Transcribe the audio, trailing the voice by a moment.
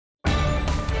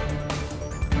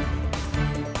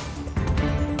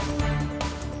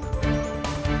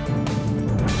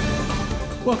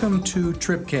Welcome to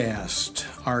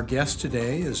Tribcast. Our guest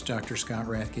today is Dr. Scott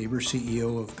Rathgaber,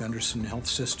 CEO of Gundersen Health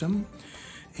System,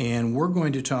 and we're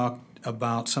going to talk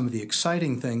about some of the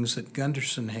exciting things that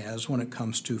Gundersen has when it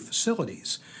comes to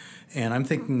facilities. And I'm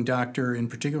thinking, Doctor, in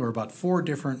particular about 4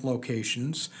 different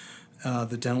locations,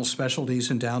 the dental specialties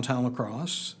in downtown La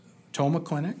Crosse, Toma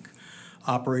Clinic,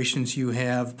 operations you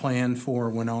have planned for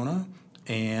Winona,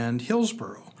 and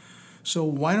Hillsborough. So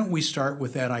why don't we start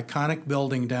with that iconic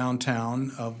building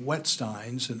downtown of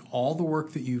Wettstein's and all the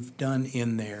work that you've done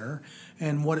in there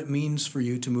and what it means for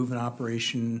you to move an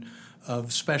operation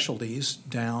of specialties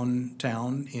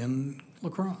downtown in La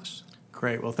Crosse.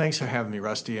 Great. Well, thanks for having me,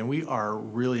 Rusty. And we are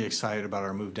really excited about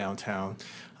our move downtown.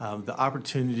 The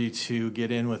opportunity to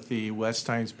get in with the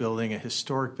Wettstein's building, a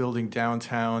historic building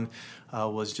downtown,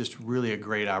 was just really a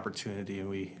great opportunity, and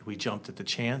we jumped at the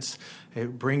chance.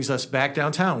 It brings us back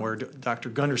downtown where Dr.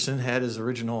 Gundersen had his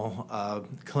original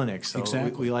clinic. So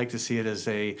exactly. we like to see it as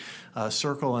a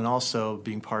circle and also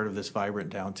being part of this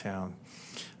vibrant downtown.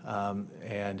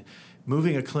 And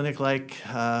moving a clinic like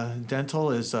dental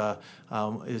is a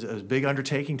big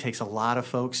undertaking, takes a lot of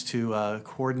folks to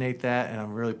coordinate that, and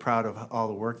I'm really proud of all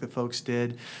the work that folks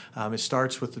did. It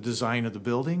starts with the design of the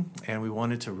building, and we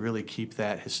wanted to really keep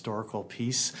that historical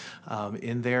piece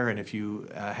in there, and if you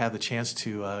have the chance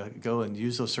to go and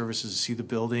use those services to see the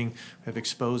building, we have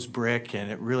exposed brick, and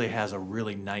it really has a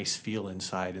really nice feel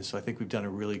inside, and so I think we've done a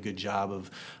really good job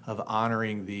of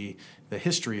honoring the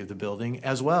history of the building,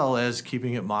 as well as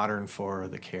keeping it modern for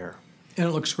the care. And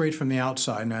it looks great from the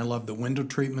outside, and I love the window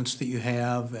treatments that you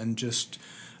have, and just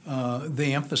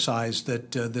they emphasize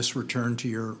that this return to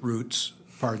your roots,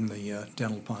 pardon the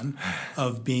dental pun,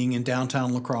 of being in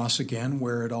downtown La Crosse again,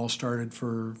 where it all started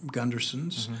for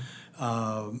Gundersen's. Mm-hmm.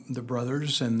 The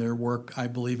brothers and their work, I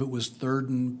believe it was Third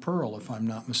and Pearl, if I'm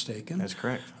not mistaken. That's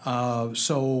correct.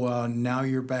 So now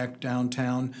you're back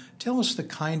downtown. Tell us the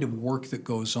kind of work that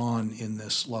goes on in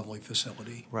this lovely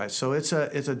facility. Right. So it's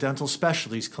a dental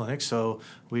specialties clinic. So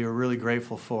we are really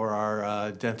grateful for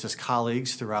our dentist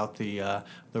colleagues throughout the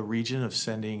region of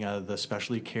sending the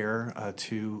specialty care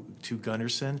to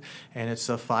Gundersen, and it's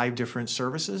 5 different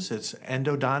services. It's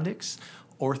endodontics,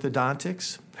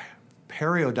 orthodontics,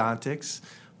 periodontics,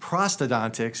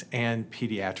 prosthodontics, and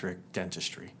pediatric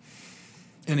dentistry.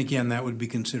 And again, that would be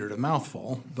considered a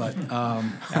mouthful, but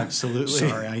absolutely.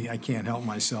 Sorry, I can't help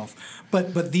myself.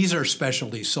 But these are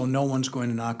specialties, so no one's going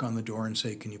to knock on the door and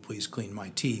say, "Can you please clean my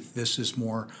teeth?" This is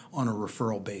more on a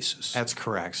referral basis. That's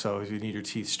correct. So if you need your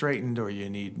teeth straightened, or you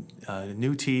need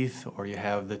new teeth, or you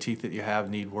have the teeth that you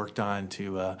have need worked on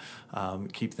to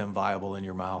keep them viable in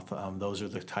your mouth, those are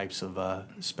the types of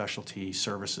specialty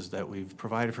services that we've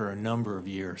provided for a number of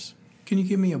years. Can you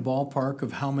give me a ballpark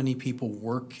of how many people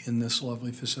work in this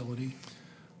lovely facility?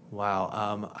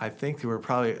 Wow. I think there were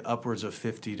probably upwards of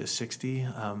 50 to 60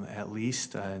 at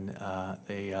least, and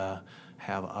they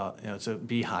have it's a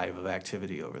beehive of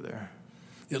activity over there.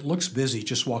 It looks busy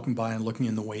just walking by and looking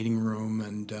in the waiting room,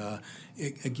 and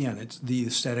it's the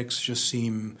aesthetics just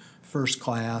seem first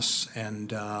class,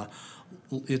 and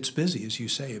it's busy, as you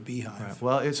say, a beehive. Right.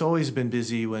 Well, it's always been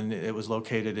busy when it was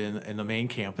located in the main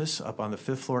campus up on the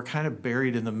 5th floor, kind of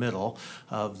buried in the middle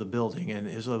of the building. And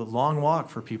it's a long walk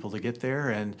for people to get there.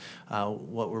 And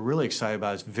what we're really excited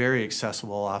about is very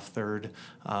accessible off 3rd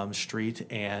Street.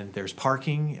 And there's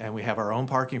parking, and we have our own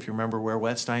parking. If you remember where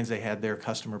Wettstein's, they had their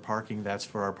customer parking. That's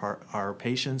for our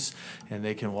patients, and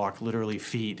they can walk literally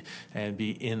feet and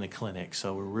be in the clinic.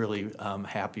 So we're really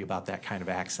happy about that kind of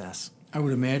access. I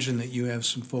would imagine that you have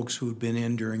some folks who have been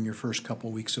in during your first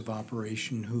couple weeks of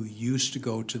operation who used to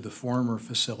go to the former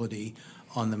facility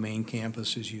on the main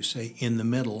campus, as you say, in the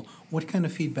middle. What kind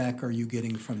of feedback are you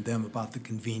getting from them about the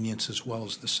convenience as well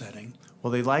as the setting?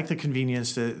 Well, they like the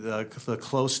convenience, the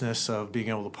closeness of being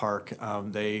able to park.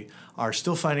 They are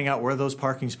still finding out where those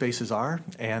parking spaces are,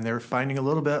 and they're finding a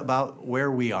little bit about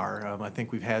where we are. I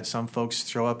think we've had some folks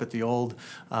throw up at the old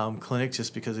clinic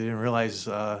just because they didn't realize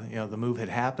the move had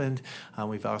happened.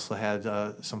 We've also had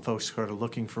some folks sort of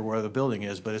looking for where the building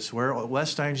is, but it's where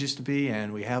Wettstein's used to be,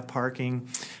 and we have parking.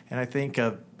 And I think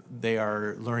they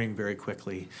are learning very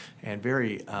quickly and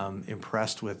very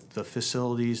impressed with the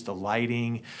facilities, the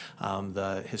lighting,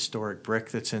 the historic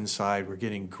brick that's inside. We're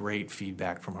getting great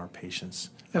feedback from our patients.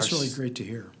 That's really great to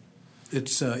hear.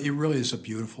 It really is a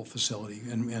beautiful facility,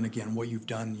 and again, what you've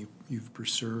done, you've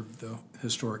preserved the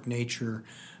historic nature,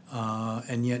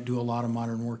 and yet do a lot of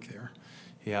modern work there.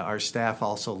 Yeah, our staff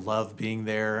also love being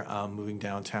there, moving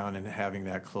downtown and having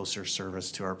that closer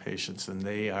service to our patients, and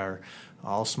they are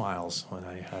all smiles when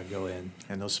I go in,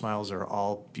 and those smiles are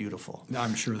all beautiful.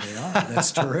 I'm sure they are.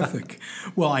 That's terrific.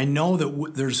 Well, I know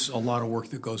that there's a lot of work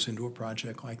that goes into a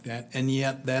project like that, and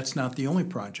yet that's not the only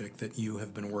project that you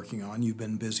have been working on. You've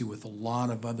been busy with a lot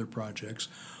of other projects.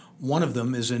 One of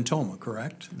them is in Tomah,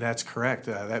 correct? That's correct.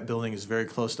 That building is very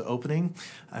close to opening,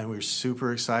 and we're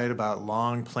super excited about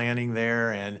long planning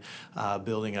there and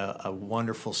building a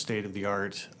wonderful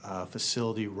state-of-the-art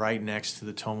facility right next to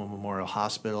the Tomah Memorial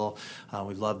Hospital.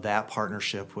 We love that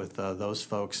partnership with those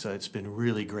folks. It's been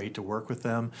really great to work with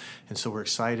them, and so we're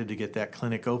excited to get that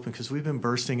clinic open because we've been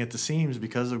bursting at the seams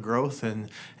because of growth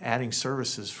and adding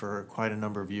services for quite a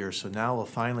number of years. So now we'll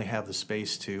finally have the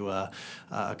space to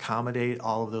accommodate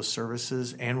all of those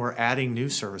services, and we're adding new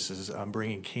services,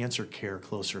 bringing cancer care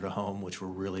closer to home, which we're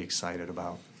really excited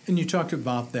about. And you talked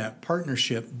about that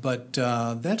partnership, but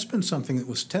that's been something that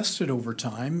was tested over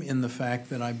time in the fact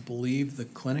that I believe the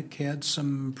clinic had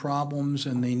some problems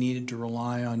and they needed to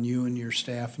rely on you and your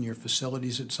staff and your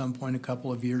facilities at some point a couple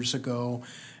of years ago.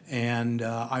 And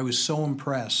I was so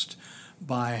impressed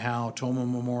by how Tomah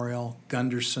Memorial,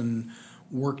 Gundersen,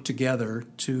 work together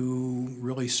to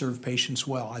really serve patients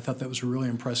well. I thought that was a really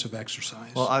impressive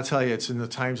exercise. Well, I'll tell you, it's in the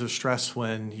times of stress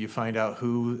when you find out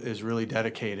who is really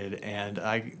dedicated. And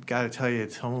I got to tell you,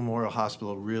 Tomah Memorial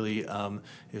Hospital really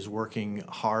is working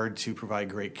hard to provide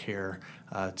great care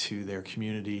to their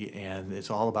community. And it's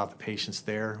all about the patients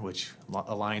there, which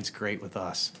aligns great with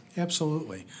us.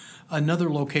 Absolutely. Another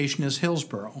location is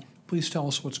Hillsborough. Please tell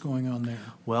us what's going on there.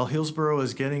 Well, Hillsborough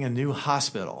is getting a new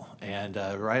hospital, and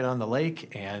right on the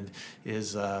lake, and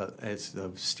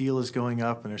the steel is going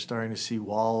up, and they're starting to see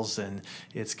walls, and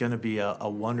it's going to be a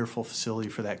wonderful facility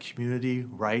for that community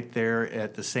right there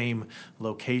at the same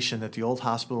location that the old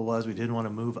hospital was. We didn't want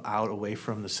to move out away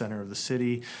from the center of the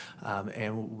city,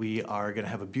 and we are going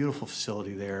to have a beautiful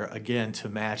facility there, again, to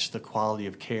match the quality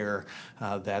of care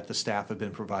that the staff have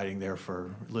been providing there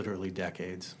for literally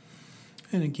decades.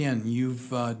 And again,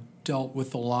 you've dealt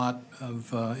with a lot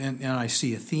of, and I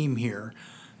see a theme here.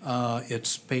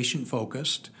 It's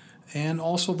patient-focused, and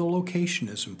also the location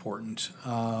is important,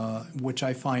 which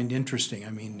I find interesting. I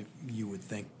mean, you would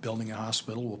think building a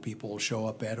hospital, well, people will show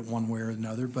up at it one way or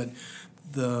another, but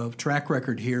the track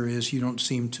record here is you don't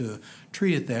seem to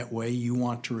treat it that way. You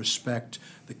want to respect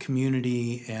the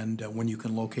community, and when you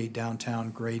can locate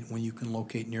downtown, great. When you can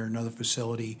locate near another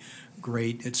facility,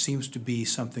 great. It seems to be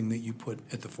something that you put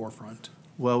at the forefront.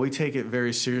 Well, we take it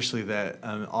very seriously that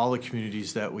all the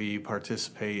communities that we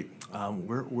participate,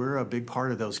 we're a big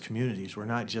part of those communities. We're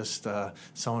not just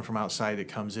someone from outside that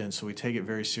comes in. So we take it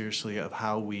very seriously of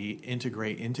how we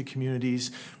integrate into communities,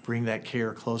 bring that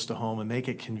care close to home, and make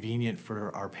it convenient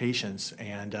for our patients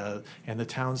and the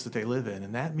towns that they live in.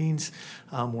 And that means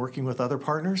working with other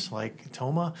partners like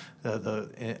Tomah,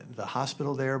 the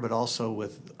hospital there, but also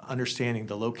with understanding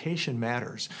the location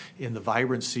matters in the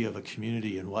vibrancy of a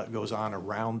community and what goes on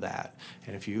around that.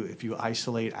 And if you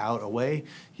isolate out away,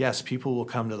 yes, people will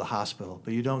come to the hospital,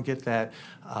 but you don't get that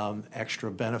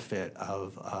extra benefit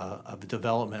of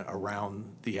development around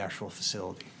the actual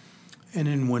facility. And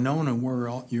in Winona,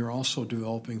 where you're also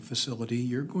developing facility,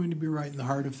 you're going to be right in the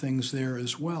heart of things there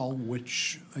as well,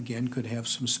 which, again, could have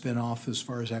some spin-off as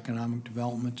far as economic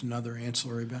development and other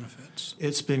ancillary benefits.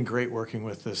 It's been great working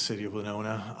with the city of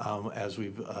Winona as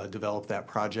we've developed that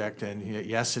project. And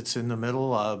yes, it's in the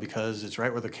middle because it's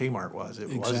right where the Kmart was. It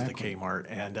was the Kmart.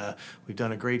 And we've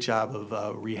done a great job of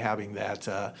rehabbing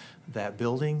that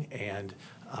building, and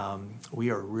we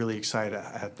are really excited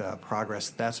at the progress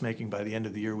that's making. By the end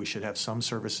of the year, we should have some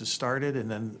services started, and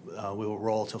then we will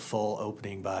roll to full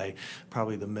opening by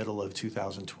probably the middle of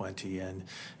 2020. And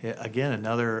again,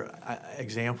 another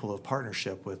example of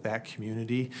partnership with that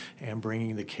community and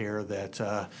bringing the care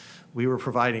that we were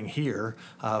providing here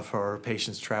for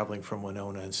patients traveling from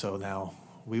Winona. And so now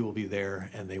we will be there,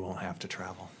 and they won't have to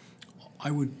travel. I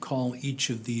would call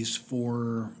each of these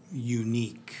four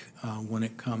unique when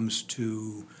it comes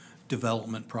to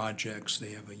development projects.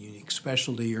 They have a unique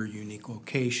specialty or unique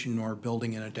location or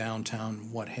building in a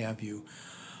downtown, what have you.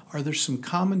 Are there some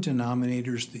common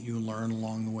denominators that you learn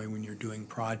along the way when you're doing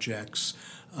projects?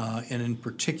 And in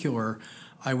particular,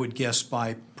 I would guess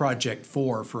by Project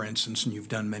 4, for instance, and you've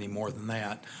done many more than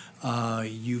that,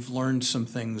 you've learned some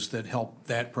things that help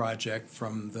that project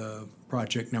from the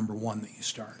project number 1 that you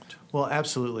start. Well,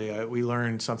 absolutely. We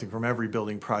learn something from every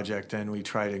building project, and we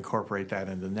try to incorporate that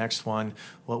into the next one.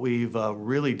 What we've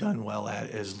really done well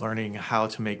at is learning how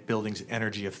to make buildings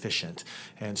energy efficient.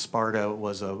 And Sparta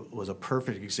was a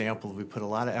perfect example. We put a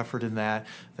lot of effort in that.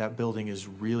 That building is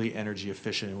really energy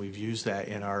efficient, and we've used that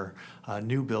in our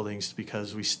new buildings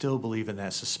because we still believe in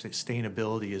that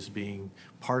sustainability as being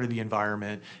part of the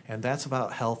environment, and that's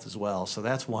about health as well. So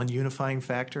that's one unifying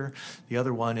factor. The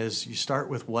other one is you start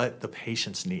with what the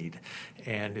patients need.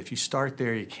 And if you start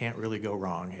there, you can't really go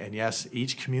wrong. And yes,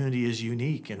 each community is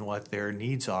unique in what their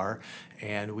needs are,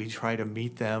 and we try to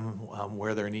meet them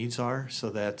where their needs are so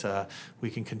that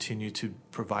we can continue to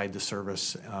provide the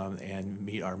service and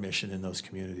meet our mission in those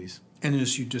communities. And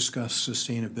as you discuss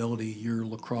sustainability, your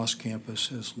La Crosse campus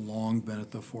has long been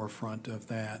at the forefront of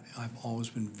that. I've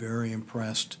always been very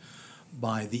impressed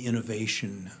by the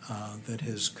innovation that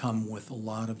has come with a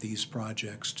lot of these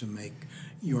projects to make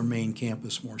your main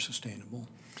campus more sustainable.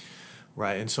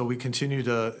 Right, and so we continue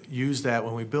to use that.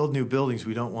 When we build new buildings,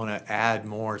 we don't want to add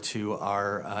more to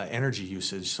our energy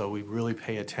usage, so we really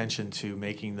pay attention to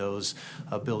making those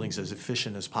buildings as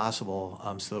efficient as possible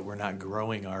so that we're not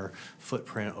growing our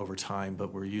footprint over time,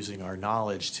 but we're using our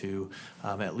knowledge to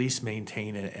at least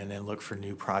maintain it and then look for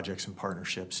new projects and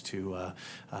partnerships to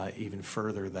even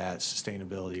further that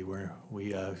sustainability, where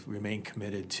we remain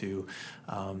committed to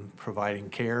providing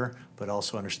care, but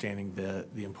also understanding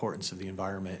the importance of the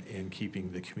environment in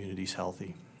keeping the communities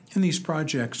healthy. And these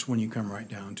projects, when you come right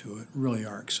down to it, really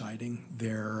are exciting.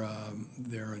 They're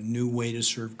a new way to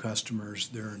serve customers.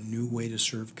 They're a new way to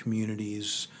serve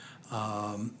communities.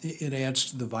 It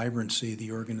adds to the vibrancy of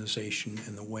the organization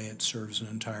and the way it serves an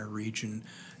entire region.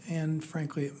 And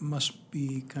frankly, it must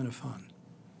be kind of fun.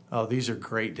 Oh, these are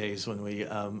great days when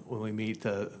we meet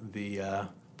the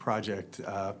project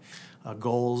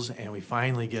goals, and we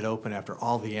finally get open after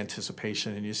all the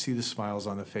anticipation, and you see the smiles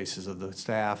on the faces of the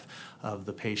staff, of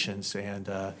the patients, and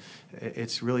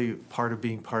it's really part of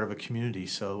being part of a community.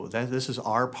 So this is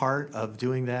our part of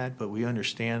doing that, but we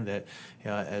understand that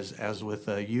as with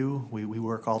you, we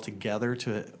work all together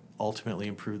to ultimately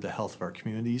improve the health of our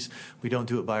communities. We don't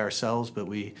do it by ourselves, but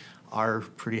we are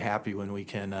pretty happy when we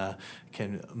can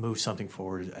move something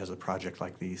forward as a project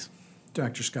like these.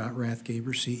 Dr. Scott Rathgaber,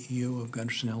 CEO of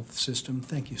Gundersen Health System,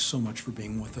 thank you so much for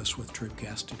being with us with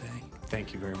Tribcast today.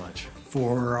 Thank you very much.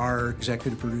 For our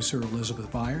executive producer,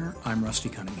 Elizabeth Beyer, I'm Rusty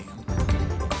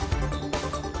Cunningham.